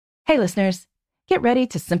Hey listeners, get ready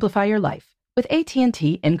to simplify your life with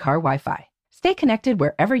AT&T in-car Wi-Fi. Stay connected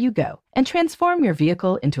wherever you go and transform your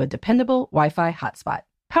vehicle into a dependable Wi-Fi hotspot.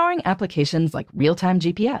 Powering applications like real-time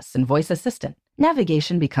GPS and voice assistant,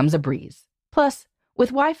 navigation becomes a breeze. Plus,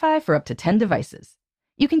 with Wi-Fi for up to 10 devices,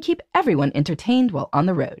 you can keep everyone entertained while on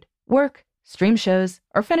the road, work, stream shows,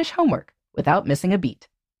 or finish homework without missing a beat.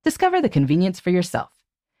 Discover the convenience for yourself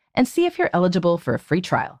and see if you're eligible for a free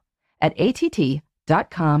trial at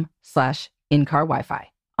att.com/in-car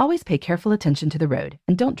Wi-Fi. Always pay careful attention to the road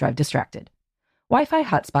and don't drive distracted. Wi-Fi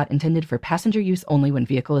hotspot intended for passenger use only when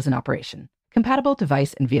vehicle is in operation. Compatible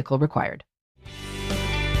device and vehicle required.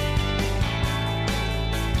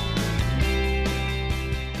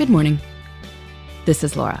 Good morning. This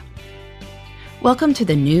is Laura. Welcome to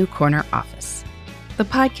the New Corner Office, the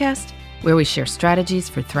podcast where we share strategies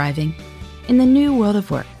for thriving in the new world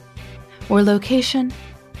of work, where location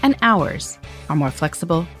and hours are more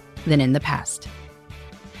flexible than in the past.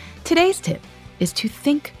 Today's tip is to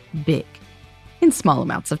think big in small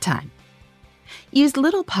amounts of time. Use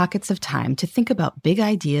little pockets of time to think about big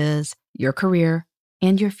ideas, your career,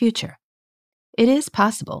 and your future. It is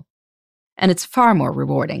possible, and it's far more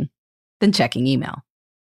rewarding than checking email.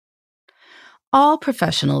 All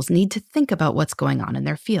professionals need to think about what's going on in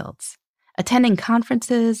their fields. Attending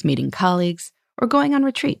conferences, meeting colleagues, or going on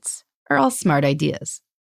retreats are all smart ideas.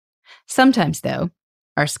 Sometimes, though,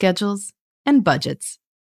 our schedules and budgets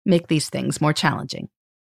make these things more challenging.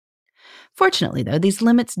 Fortunately, though, these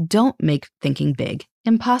limits don't make thinking big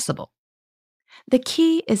impossible. The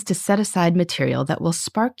key is to set aside material that will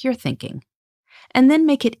spark your thinking, and then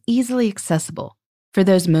make it easily accessible for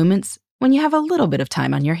those moments when you have a little bit of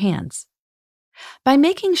time on your hands. By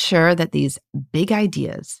making sure that these big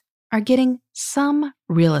ideas are getting some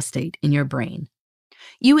real estate in your brain,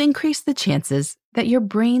 you increase the chances that your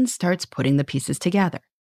brain starts putting the pieces together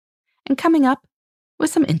and coming up with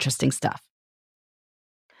some interesting stuff.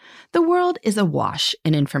 The world is awash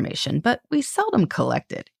in information, but we seldom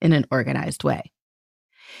collect it in an organized way.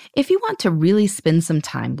 If you want to really spend some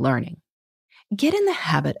time learning, get in the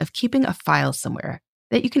habit of keeping a file somewhere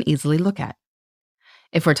that you can easily look at.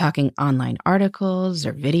 If we're talking online articles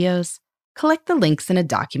or videos, collect the links in a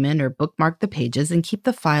document or bookmark the pages and keep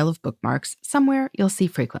the file of bookmarks somewhere you'll see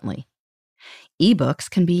frequently. Ebooks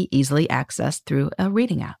can be easily accessed through a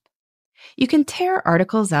reading app. You can tear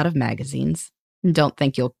articles out of magazines. Don't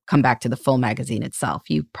think you'll come back to the full magazine itself.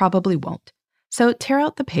 You probably won't. So tear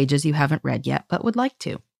out the pages you haven't read yet but would like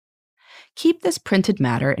to. Keep this printed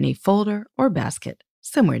matter in a folder or basket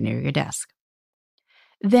somewhere near your desk.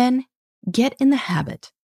 Then get in the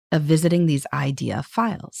habit of visiting these idea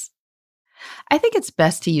files. I think it's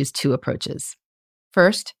best to use two approaches.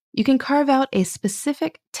 First, you can carve out a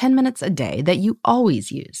specific 10 minutes a day that you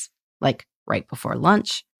always use, like right before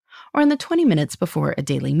lunch or in the 20 minutes before a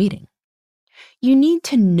daily meeting. You need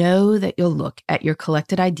to know that you'll look at your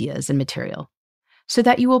collected ideas and material so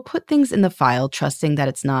that you will put things in the file trusting that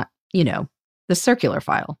it's not, the circular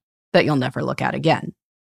file that you'll never look at again.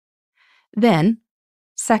 Then,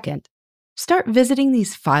 second, start visiting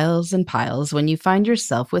these files and piles when you find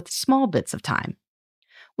yourself with small bits of time.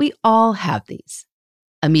 We all have these.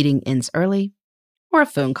 A meeting ends early or a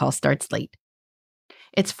phone call starts late.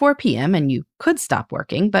 It's 4 p.m. and you could stop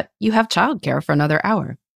working, but you have childcare for another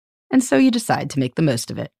hour. And so you decide to make the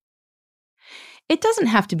most of it. It doesn't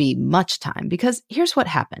have to be much time because here's what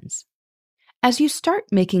happens. As you start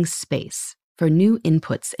making space for new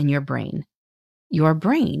inputs in your brain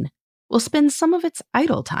will spend some of its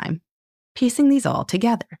idle time piecing these all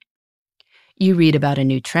together. You read about a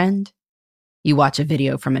new trend, you watch a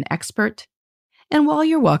video from an expert, and while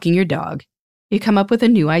you're walking your dog, you come up with a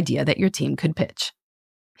new idea that your team could pitch.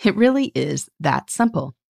 It really is that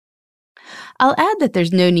simple. I'll add that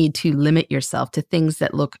there's no need to limit yourself to things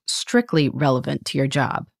that look strictly relevant to your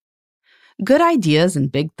job. Good ideas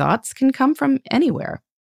and big thoughts can come from anywhere.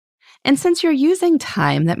 And since you're using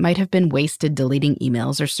time that might have been wasted deleting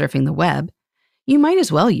emails or surfing the web, you might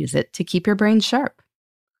as well use it to keep your brain sharp,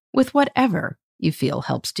 with whatever you feel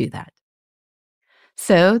helps do that.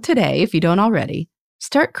 So today, if you don't already,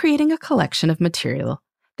 start creating a collection of material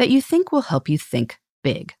that you think will help you think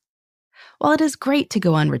big. While it is great to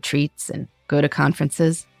go on retreats and go to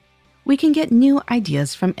conferences, we can get new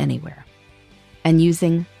ideas from anywhere. And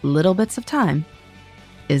using little bits of time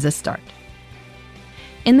is a start.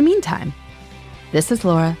 In the meantime, this is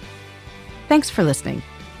Laura. Thanks for listening.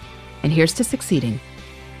 And here's to succeeding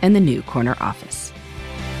in the New Corner Office.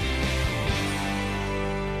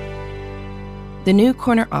 The New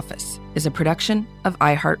Corner Office is a production of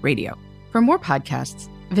iHeartRadio. For more podcasts,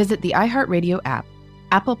 visit the iHeartRadio app,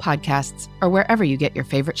 Apple Podcasts, or wherever you get your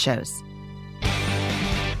favorite shows.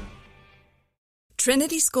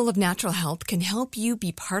 Trinity School of Natural Health can help you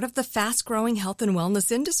be part of the fast-growing health and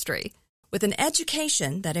wellness industry. With an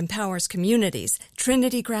education that empowers communities,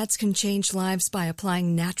 Trinity grads can change lives by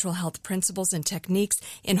applying natural health principles and techniques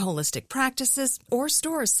in holistic practices or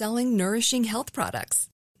stores selling nourishing health products.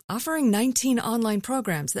 Offering 19 online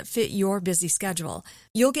programs that fit your busy schedule,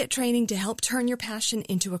 you'll get training to help turn your passion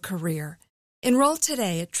into a career. Enroll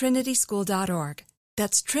today at trinityschool.org.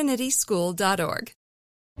 That's trinityschool.org.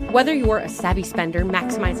 Whether you're a savvy spender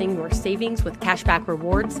maximizing your savings with cashback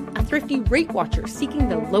rewards, a thrifty rate watcher seeking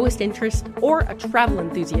the lowest interest, or a travel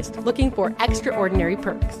enthusiast looking for extraordinary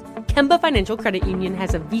perks, Kemba Financial Credit Union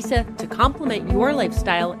has a visa to complement your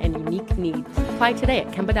lifestyle and unique needs. Apply today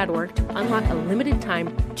at Kemba.org to unlock a limited-time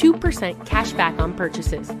 2% cash back on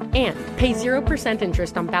purchases and pay 0%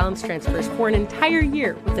 interest on balance transfers for an entire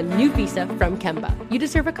year with a new visa from Kemba. You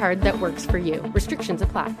deserve a card that works for you. Restrictions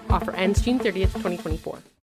apply. Offer ends June 30th, 2024.